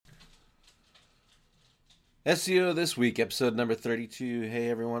SEO This Week, episode number 32. Hey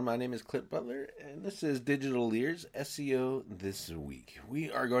everyone, my name is Clint Butler, and this is Digital Lear's SEO This Week.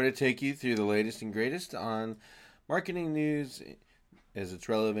 We are going to take you through the latest and greatest on marketing news as it's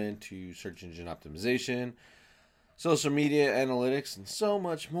relevant to search engine optimization, social media analytics, and so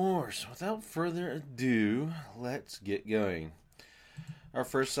much more. So without further ado, let's get going. Our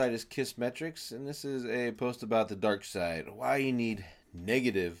first site is Kiss Metrics, and this is a post about the dark side, why you need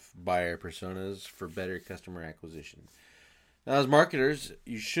negative buyer personas for better customer acquisition. Now, as marketers,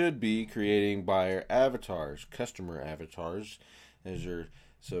 you should be creating buyer avatars, customer avatars, as they're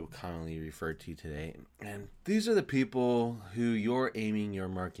so commonly referred to today. And these are the people who you're aiming your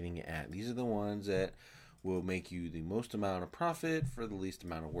marketing at. These are the ones that will make you the most amount of profit for the least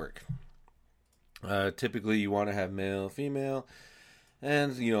amount of work. Typically, you want to have male, female,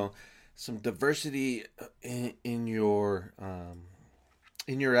 and some diversity in your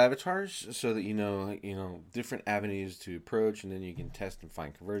avatars, so that you know different avenues to approach, and then you can test and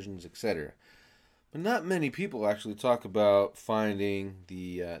find conversions, etc. But not many people actually talk about finding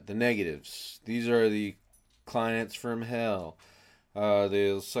the negatives. These are the clients from hell.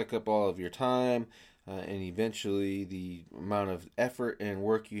 They'll suck up all of your time, and eventually the amount of effort and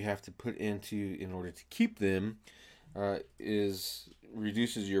work you have to put into in order to keep them is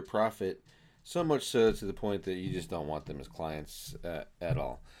reduces your profit, so much so to the point that you just don't want them as clients at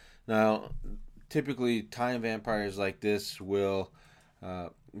all. Now, typically, time vampires like this will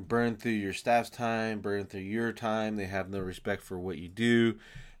burn through your staff's time, burn through your time. They have no respect for what you do.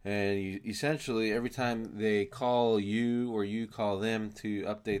 And you, essentially, every time they call you or you call them to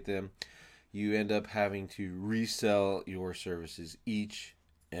update them, you end up having to resell your services each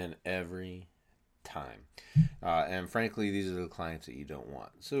and every time. And frankly, these are the clients that you don't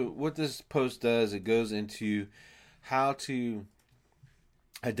want. So what this post does, it goes into how to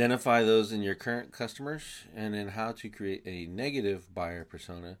identify those in your current customers, and then how to create a negative buyer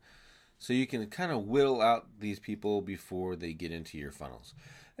persona so you can kind of whittle out these people before they get into your funnels.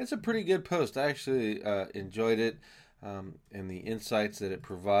 It's a pretty good post. I actually enjoyed it, and the insights that it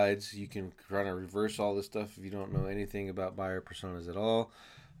provides. You can kind of reverse all this stuff if you don't know anything about buyer personas at all.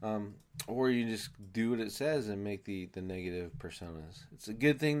 Or you just do what it says and make the negative personas. It's a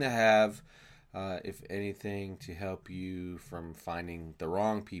good thing to have, if anything, to help you from finding the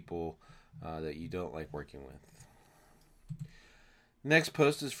wrong people that you don't like working with. Next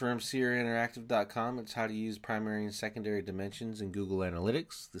post is from SEOinteractive.com. It's how to use primary and secondary dimensions in Google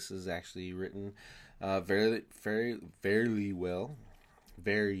Analytics. This is actually written very well.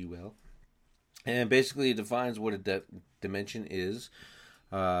 And basically it defines what a dimension is,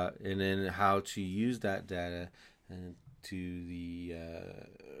 and then how to use that data and to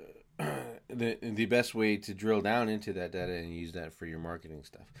the best way to drill down into that data and use that for your marketing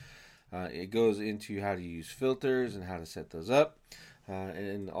stuff. It goes into how to use filters and how to set those up,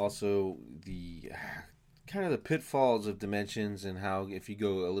 and also the kind of the pitfalls of dimensions, and how if you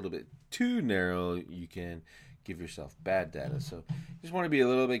go a little bit too narrow, you can give yourself bad data. So you just want to be a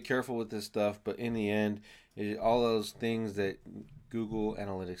little bit careful with this stuff, but in the end, all those things that Google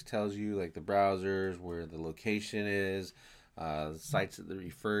Analytics tells you, like the browsers, where the location is, the sites that they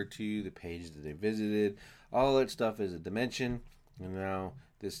referred to, the page that they visited, all that stuff is a dimension. And now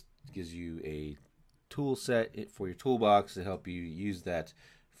this gives you a tool set for your toolbox to help you use that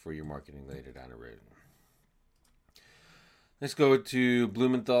for your marketing later down the road. Let's go to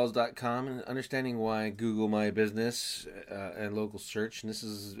Blumenthals.com and understanding why Google My Business and local search. And this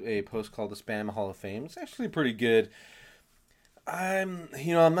is a post called the Spam Hall of Fame. It's actually pretty good. I'm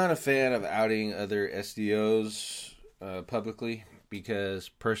not a fan of outing other SEOs publicly, because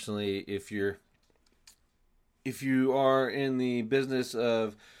personally, if you are in the business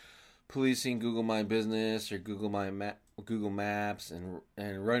of policing Google My Business or Google Maps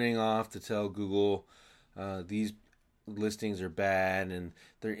and running off to tell Google these listings are bad and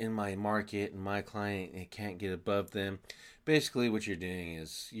they're in my market and my client, it can't get above them, basically what you're doing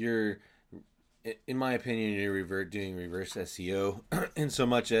is in my opinion, you're doing reverse SEO, in so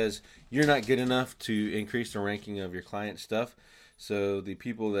much as you're not good enough to increase the ranking of your client stuff. So the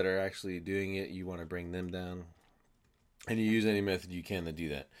people that are actually doing it, you want to bring them down, and you use any method you can to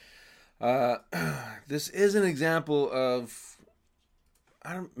do that. This is an example of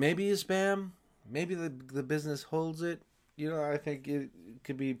maybe a spam. Maybe the business holds it. I think it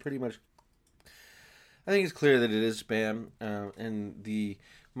could be pretty much. I think it's clear that it is spam, and the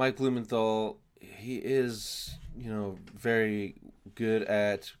Mike Blumenthal, he is, very good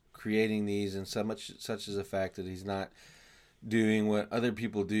at creating these, and such as the fact that he's not doing what other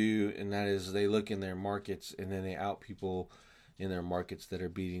people do, and that is they look in their markets and then they out people in their markets that are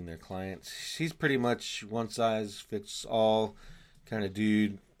beating their clients. He's pretty much one size fits all kind of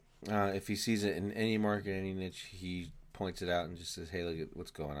dude. If he sees it in any market, any niche, he points it out and just says, hey, look at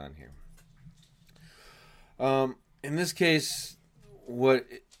what's going on here. In this case, what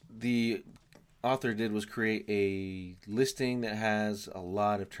the author did was create a listing that has a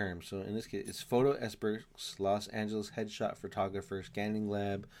lot of terms. So in this case, it's photo experts, Los Angeles headshot photographer, scanning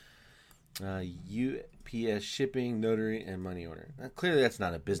lab, UPS shipping, notary, and money order. Now, clearly that's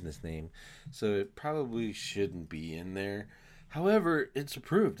not a business name, so it probably shouldn't be in there. However, it's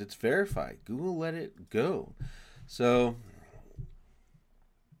approved. It's verified. Google let it go. So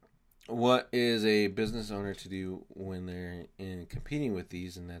what is a business owner to do when they're in competing with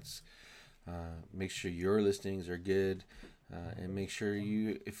these? And that's make sure your listings are good, and make sure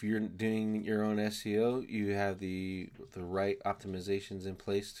if you're doing your own SEO, you have the right optimizations in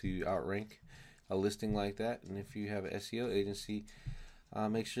place to outrank a listing like that. And if you have an SEO agency,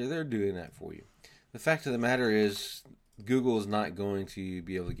 make sure they're doing that for you. The fact of the matter is, Google is not going to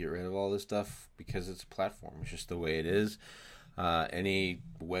be able to get rid of all this stuff because it's a platform. It's just the way it is. Any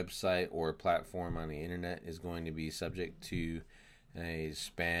website or platform on the internet is going to be subject to a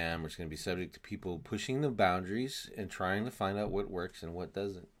spam, or it's going to be subject to people pushing the boundaries and trying to find out what works and what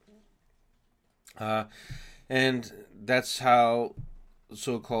doesn't. And that's how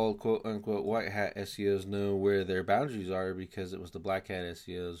so-called quote-unquote white hat SEOs know where their boundaries are, because it was the black hat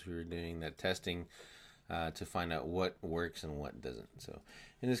SEOs who were doing that testing to find out what works and what doesn't. So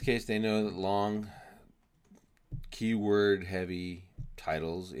in this case, they know that long keyword heavy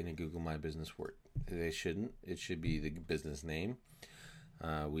titles in a Google My Business work. They shouldn't. It should be the business name.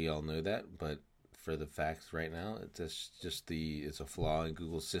 We all know that, but for the facts right now, it's a flaw in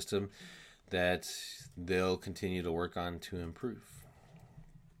Google's system that they'll continue to work on to improve.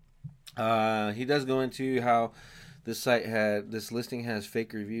 He does go into how this listing has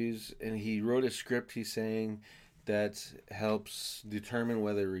fake reviews, and he wrote a script, he's saying, that helps determine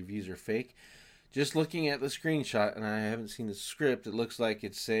whether reviews are fake. Just looking at the screenshot, and I haven't seen the script, it looks like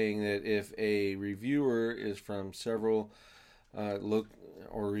it's saying that if a reviewer is from several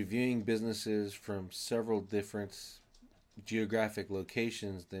or reviewing businesses from several different geographic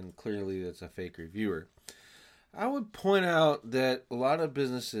locations, then clearly that's a fake reviewer. I would point out that a lot of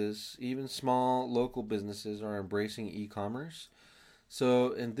businesses, even small local businesses, are embracing e-commerce.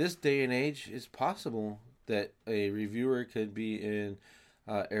 So in this day and age, it's possible that a reviewer could be in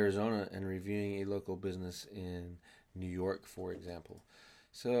Arizona and reviewing a local business in New York, for example.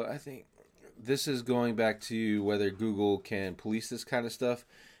 So I think this is going back to whether Google can police this kind of stuff.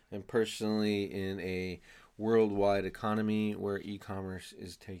 And personally, in a worldwide economy where e-commerce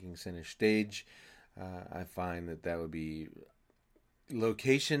is taking center stage, I find that would be,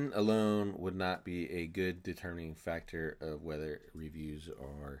 location alone would not be a good determining factor of whether reviews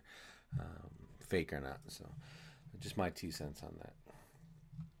are fake or not. So just my 2 cents on that.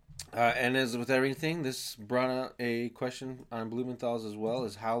 And as with everything, this brought out a question on Blumenthal's as well,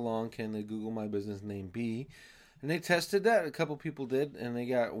 is how long can the Google My Business name be? And they tested that. A couple people did, and they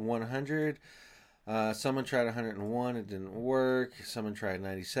got 100. Someone tried 101. It didn't work. Someone tried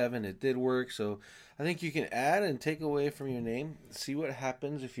 97. It did work. So I think you can add and take away from your name. See what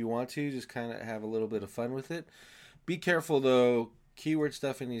happens if you want to. Just kind of have a little bit of fun with it. Be careful, though. Keyword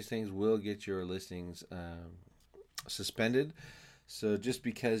stuff in these things will get your listings suspended. So just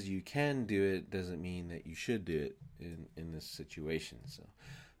because you can do it doesn't mean that you should do it in this situation. So,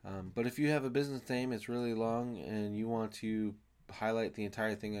 but if you have a business name, it's really long, and you want to highlight the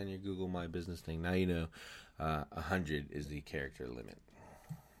entire thing on your Google My Business thing, now you know 100 is the character limit.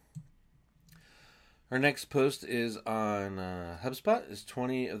 Our next post is on HubSpot. It's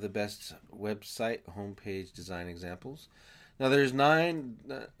 20 of the best website homepage design examples. Now there's 9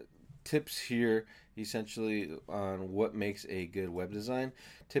 tips here essentially on what makes a good web design.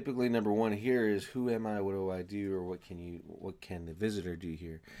 Typically, number 1 here is, who am I, what do I do, or what can the visitor do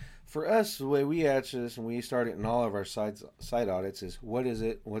here? For us, the way we answer this, and we start it in all of our site audits, is what is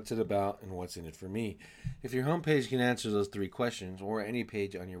it, what's it about, and what's in it for me. If your homepage can answer those 3 questions, or any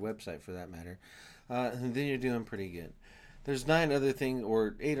page on your website for that matter, then you're doing pretty good. There's 9 other things,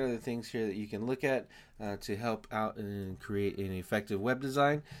 or 8 other things here that you can look at to help out and create an effective web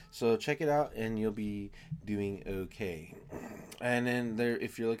design. So check it out, and you'll be doing okay. And then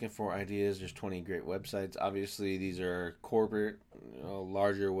if you're looking for ideas, there's 20 great websites. Obviously, these are corporate,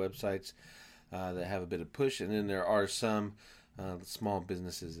 larger websites that have a bit of push, and then there are some small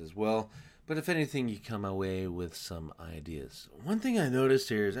businesses as well. But if anything, you come away with some ideas. One thing I noticed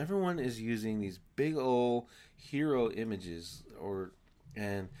here is everyone is using these big old hero images,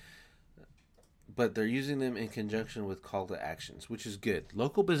 but but they're using them in conjunction with call to actions, which is good.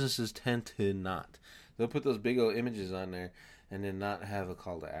 Local businesses tend to not. They'll put those big old images on there and then not have a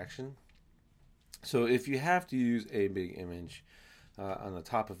call to action. So if you have to use a big image on the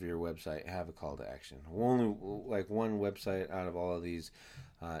top of your website, have a call to action. Only one website out of all of these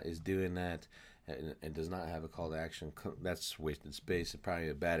is doing that and does not have a call to action. That's wasted space. It's probably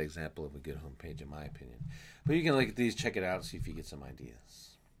a bad example of a good homepage, in my opinion. But you can look at these, check it out, see if you get some ideas.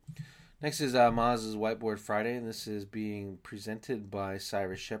 Next is Moz's Whiteboard Friday, and this is being presented by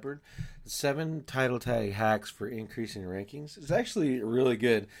Cyrus Shepard. 7 title tag hacks for increasing rankings. It's actually really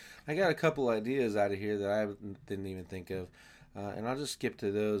good. I got a couple ideas out of here that I didn't even think of, and I'll just skip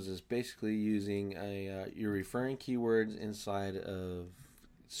to those. It's basically using your referring keywords inside of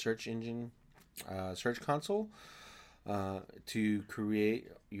search engine, search console, to create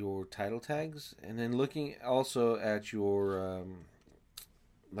your title tags, and then looking also at your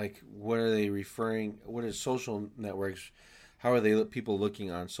what are they referring? What are social networks? How are they people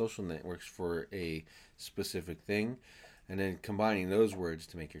looking on social networks for a specific thing? And then combining those words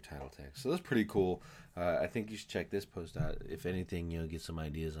to make your title tags. So that's pretty cool. I think you should check this post out. If anything, get some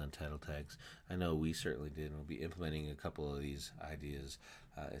ideas on title tags. I know we certainly did. And we'll be implementing a couple of these ideas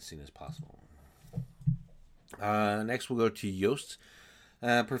as soon as possible. Next, we'll go to Yoast.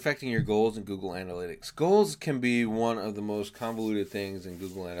 Perfecting your goals in Google Analytics. Goals can be one of the most convoluted things in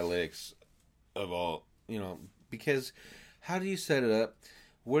Google Analytics of all, because how do you set it up?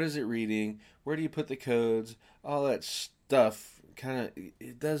 What is it reading? Where do you put the codes? All that stuff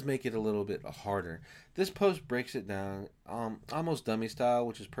it does make it a little bit harder. This post breaks it down almost dummy style,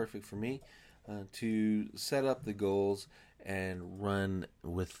 which is perfect for me, to set up the goals and run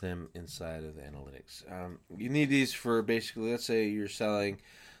with them inside of the analytics. You need these for basically, let's say you're selling,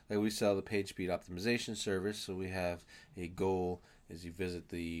 like we sell the page speed optimization service. So we have a goal as you visit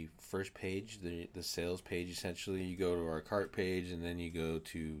the first page, the sales page. Essentially, you go to our cart page, and then you go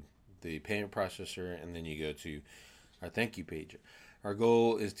to the payment processor, and then you go to our thank you page. Our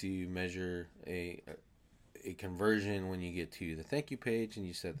goal is to measure a conversion when you get to the thank you page, and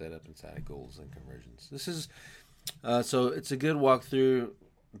you set that up inside of goals and conversions. This is so it's a good walkthrough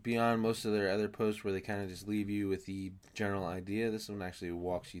beyond most of their other posts where they kind of just leave you with the general idea. This one actually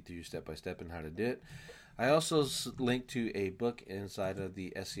walks you through step by step and how to do it. I also linked to a book inside of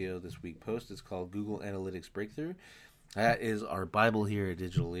the SEO This Week post. It's called Google Analytics Breakthrough. That is our Bible here at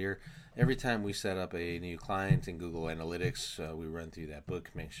Digital Ear. Every time we set up a new client in Google Analytics, we run through that book,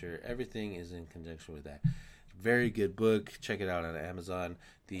 make sure everything is in conjunction with that. Very good book. Check it out on Amazon.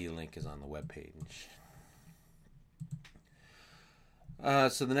 The link is on the webpage.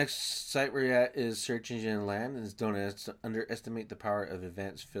 So the next site we're at is Search Engine Land, and don't underestimate the power of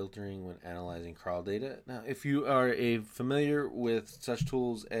advanced filtering when analyzing crawl data. Now, if you are familiar with such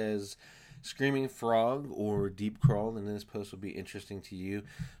tools as Screaming Frog or Deep Crawl, then this post will be interesting to you.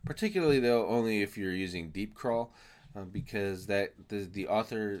 Particularly, though, only if you're using Deep Crawl, because the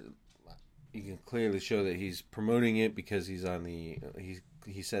author, you can clearly show that he's promoting it because he's on the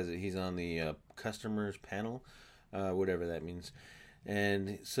he says that he's on the customers panel, whatever that means.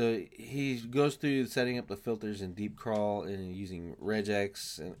 And so he goes through setting up the filters in Deep Crawl and using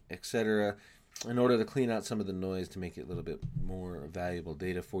regex and etc. in order to clean out some of the noise to make it a little bit more valuable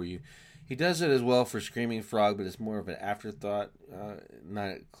data for you. He does it as well for Screaming Frog, but it's more of an afterthought,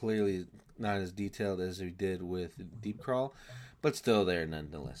 not as detailed as he did with Deep Crawl, but still there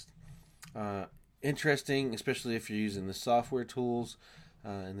nonetheless. Interesting, especially if you're using the software tools.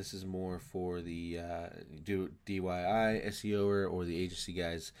 And this is more for the DIY SEOer or the agency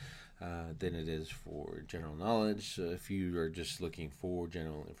guys than it is for general knowledge. So if you are just looking for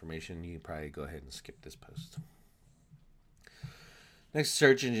general information, you can probably go ahead and skip this post. Next,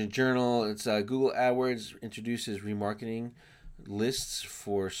 Search Engine Journal. It's Google AdWords introduces remarketing lists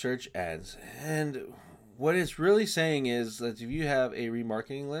for search ads. And what it's really saying is that if you have a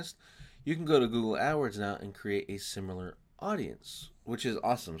remarketing list, you can go to Google AdWords now and create a similar audience, which is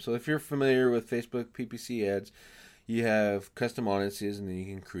awesome. So if you're familiar with Facebook PPC ads, you have custom audiences, and then you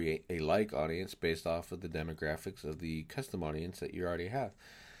can create a like audience based off of the demographics of the custom audience that you already have.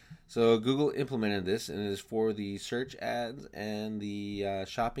 So Google implemented this, and it is for the search ads and the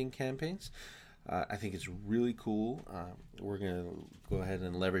shopping campaigns. I think it's really cool. We're going to go ahead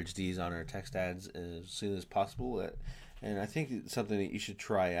and leverage these on our text ads as soon as possible. And I think it's something that you should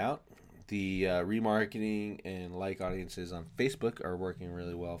try out. The remarketing and like audiences on Facebook are working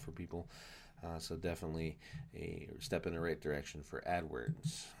really well for people. So definitely a step in the right direction for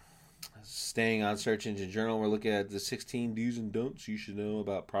AdWords. Staying on Search Engine Journal, we're looking at the 16 do's and don'ts you should know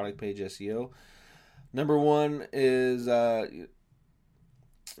about product page SEO. Number one is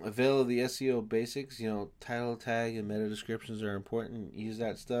avail of the SEO basics. Title tag and meta descriptions are important. Use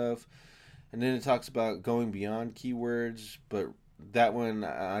that stuff. And then it talks about going beyond keywords, but that one,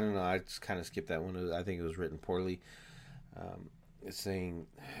 I don't know. I just kind of skipped that one. I think it was written poorly. It's saying,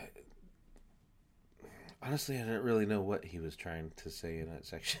 honestly, I don't really know what he was trying to say in that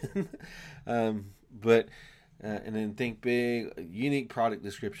section. But and then think big. Unique product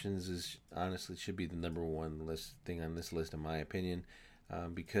descriptions is honestly should be the number one thing on this list, in my opinion.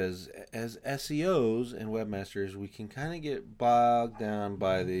 Because as SEOs and webmasters, we can kind of get bogged down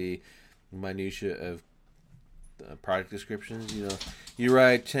by the minutia of product descriptions. You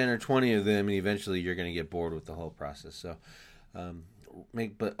write 10 or 20 of them, and eventually you're going to get bored with the whole process. So,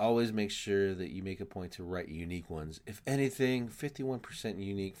 but always make sure that you make a point to write unique ones. If anything, 51%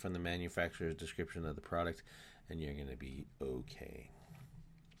 unique from the manufacturer's description of the product, and you're going to be okay.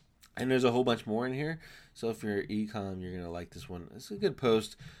 And there's a whole bunch more in here. So if you're e-com, you're going to like this one. It's a good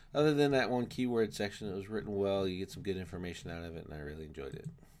post. Other than that one keyword section, it was written well. You get some good information out of it, and I really enjoyed it.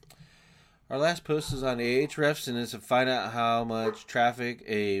 Our last post is on Ahrefs, and it's to find out how much traffic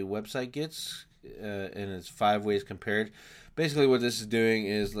a website gets, and it's 5 ways compared. Basically, what this is doing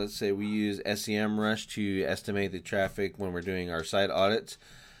is, let's say we use SEMrush to estimate the traffic when we're doing our site audits,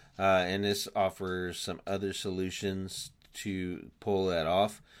 and this offers some other solutions to pull that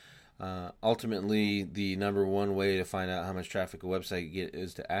off. Ultimately, the number one way to find out how much traffic a website get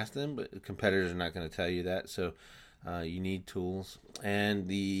is to ask them, but competitors are not going to tell you that, so you need tools. And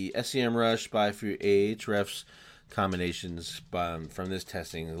the SEMrush by through Ahrefs combinations from this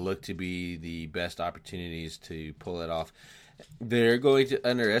testing look to be the best opportunities to pull it off. They're going to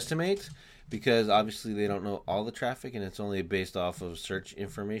underestimate because obviously they don't know all the traffic and it's only based off of search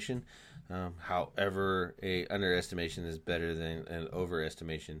information. However, a underestimation is better than an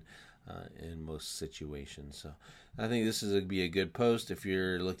overestimation in most situations. So I think this is going to be a good post if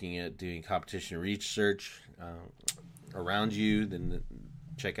you're looking at doing competition research around you. Then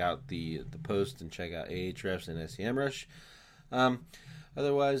check out the post and check out Ahrefs and SEMrush.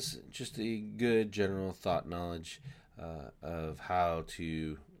 Otherwise, just a good general thought knowledge of how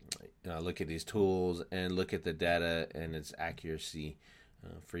to look at these tools and look at the data and its accuracy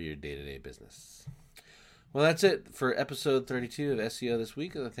for your day-to-day business. Well, that's it for episode 32 of SEO This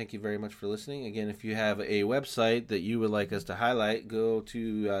Week. Thank you very much for listening. Again, if you have a website that you would like us to highlight, go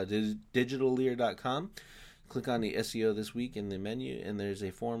to digitallear.com. Click on the SEO This Week in the menu, and there's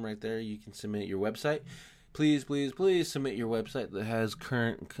a form right there. You can submit your website. Please, please, please submit your website that has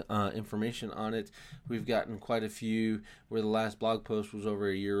current information on it. We've gotten quite a few where the last blog post was over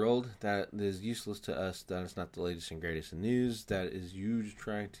a year old. That is useless to us. That is not the latest and greatest in news. That is you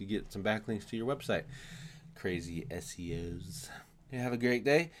trying to get some backlinks to your website. Crazy SEOs. Have a great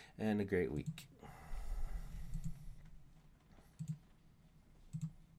day and a great week.